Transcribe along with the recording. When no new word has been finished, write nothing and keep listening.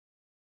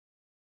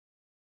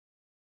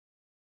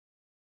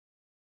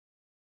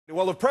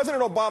Well, if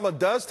President Obama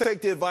does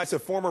take the advice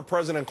of former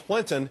President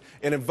Clinton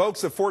and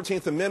invokes the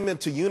 14th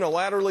Amendment to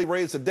unilaterally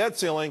raise the debt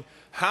ceiling,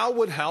 how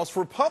would House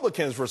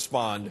Republicans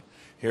respond?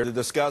 Here to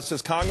discuss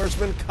is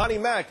Congressman Connie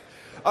Mack.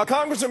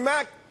 Congressman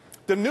Mack,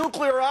 the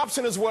nuclear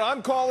option is what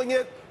I'm calling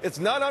it. It's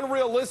not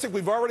unrealistic.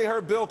 We've already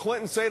heard Bill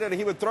Clinton say that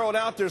he would throw it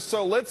out there.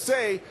 So let's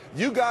say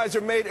you guys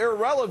are made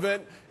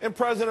irrelevant and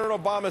President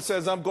Obama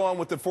says, I'm going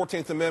with the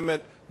 14th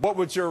Amendment. What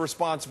would your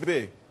response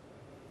be?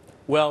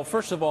 Well,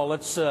 first of all,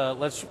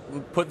 let's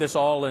put this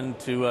all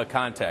into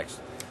context.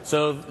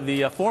 So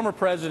the former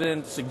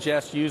president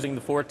suggests using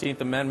the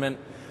 14th Amendment.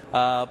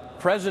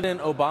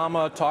 President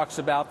Obama talks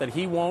about that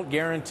he won't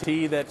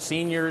guarantee that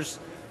seniors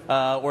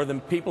or the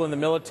people in the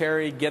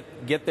military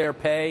get their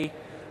pay.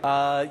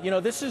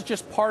 This is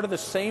just part of the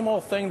same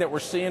old thing that we're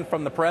seeing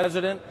from the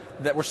president,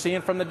 that we're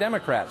seeing from the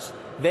Democrats.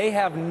 They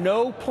have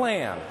no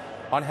plan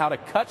on how to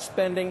cut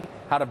spending,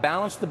 how to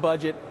balance the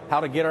budget,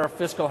 how to get our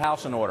fiscal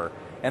house in order.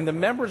 And the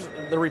members,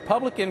 the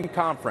Republican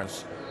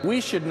conference,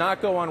 we should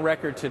not go on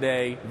record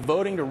today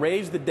voting to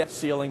raise the debt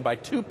ceiling by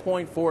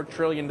 $2.4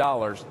 trillion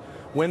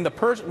when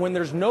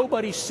there's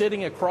nobody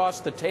sitting across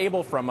the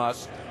table from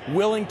us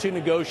willing to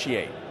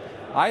negotiate.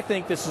 I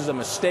think this is a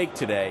mistake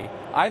today.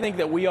 I think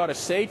that we ought to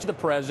say to the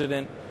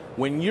president,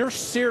 when you're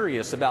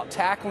serious about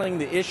tackling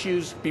the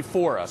issues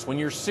before us, when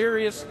you're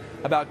serious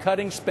about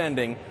cutting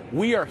spending,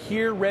 we are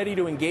here ready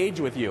to engage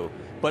with you.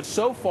 But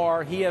so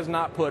far, he has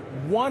not put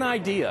one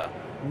idea,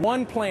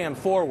 one plan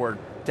forward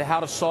to how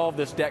to solve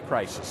this debt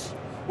crisis.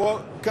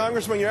 Well,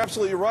 Congressman, you're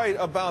absolutely right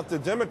about the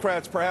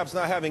Democrats perhaps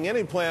not having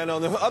any plan.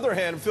 On the other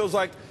hand, it feels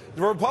like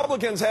the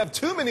Republicans have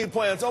too many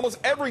plans. Almost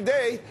every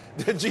day,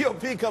 the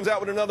GOP comes out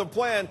with another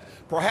plan,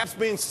 perhaps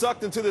being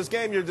sucked into this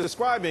game you're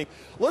describing.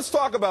 Let's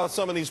talk about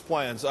some of these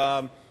plans.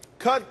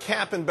 Cut,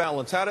 cap, and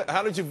balance.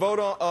 How did you vote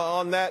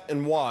on that,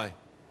 and why?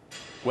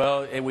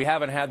 Well, we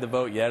haven't had the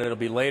vote yet. It'll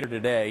be later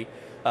today.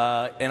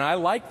 And I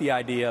like the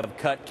idea of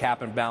cut,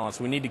 cap, and balance.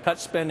 We need to cut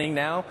spending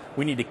now.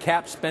 We need to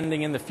cap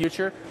spending in the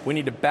future. We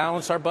need to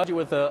balance our budget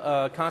with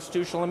a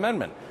constitutional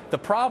amendment. The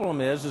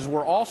problem is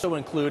we're also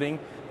including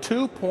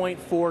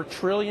 $2.4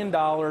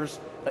 trillion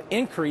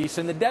increase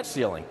in the debt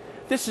ceiling.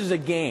 This is a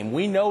game.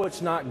 We know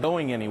it's not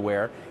going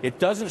anywhere. It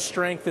doesn't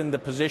strengthen the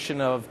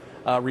position of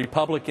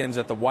Republicans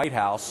at the White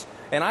House.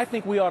 And I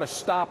think we ought to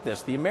stop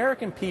this. The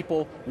American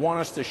people want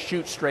us to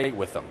shoot straight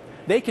with them.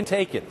 They can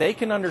take it. They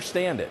can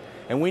understand it.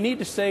 And we need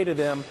to say to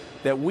them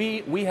that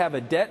we have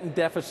a debt and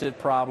deficit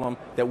problem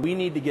that we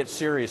need to get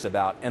serious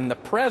about. And the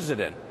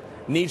president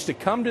needs to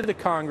come to the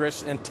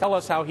Congress and tell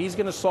us how he's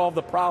going to solve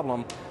the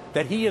problem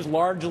that he is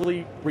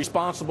largely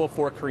responsible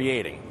for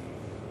creating.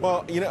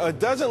 Well, it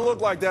doesn't look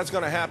like that's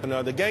going to happen.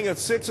 The Gang of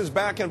Six is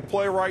back in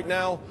play right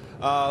now.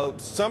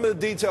 Some of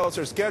the details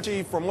are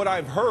sketchy. From what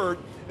I've heard,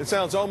 it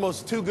sounds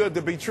almost too good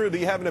to be true. Do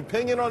you have an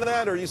opinion on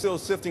that, or are you still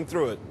sifting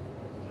through it?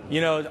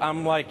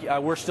 I'm like,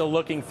 we're still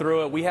looking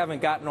through it. We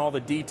haven't gotten all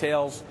the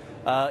details.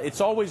 It's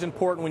always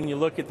important when you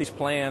look at these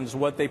plans,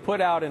 what they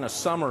put out in a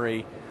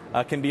summary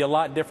can be a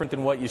lot different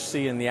than what you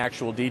see in the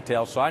actual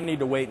details. So I need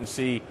to wait and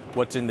see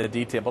what's in the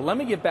detail. But let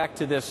me get back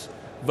to this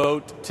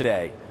vote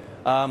today.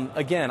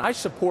 Again, I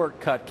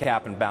support cut,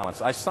 cap, and balance.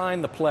 I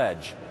signed the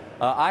pledge.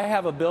 I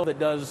have a bill that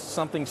does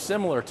something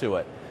similar to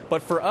it.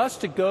 But for us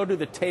to go to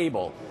the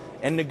table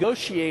and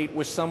negotiate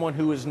with someone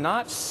who is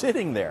not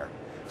sitting there,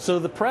 so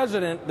the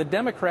president, the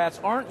Democrats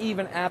aren't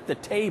even at the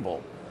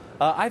table,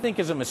 I think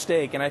is a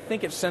mistake, and I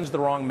think it sends the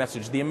wrong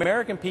message. The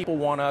American people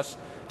want us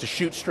to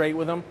shoot straight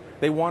with them.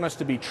 They want us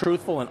to be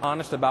truthful and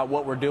honest about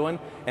what we're doing.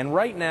 And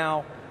right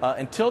now,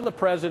 until the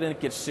president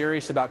gets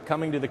serious about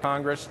coming to the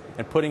Congress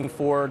and putting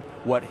forward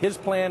what his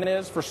plan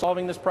is for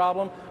solving this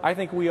problem, I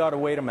think we ought to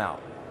wait him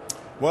out.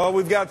 Well,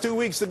 we've got 2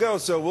 weeks to go,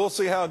 so we'll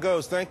see how it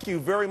goes. Thank you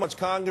very much,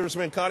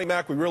 Congressman Connie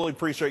Mack. We really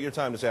appreciate your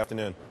time this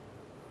afternoon.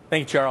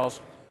 Thank you,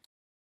 Charles.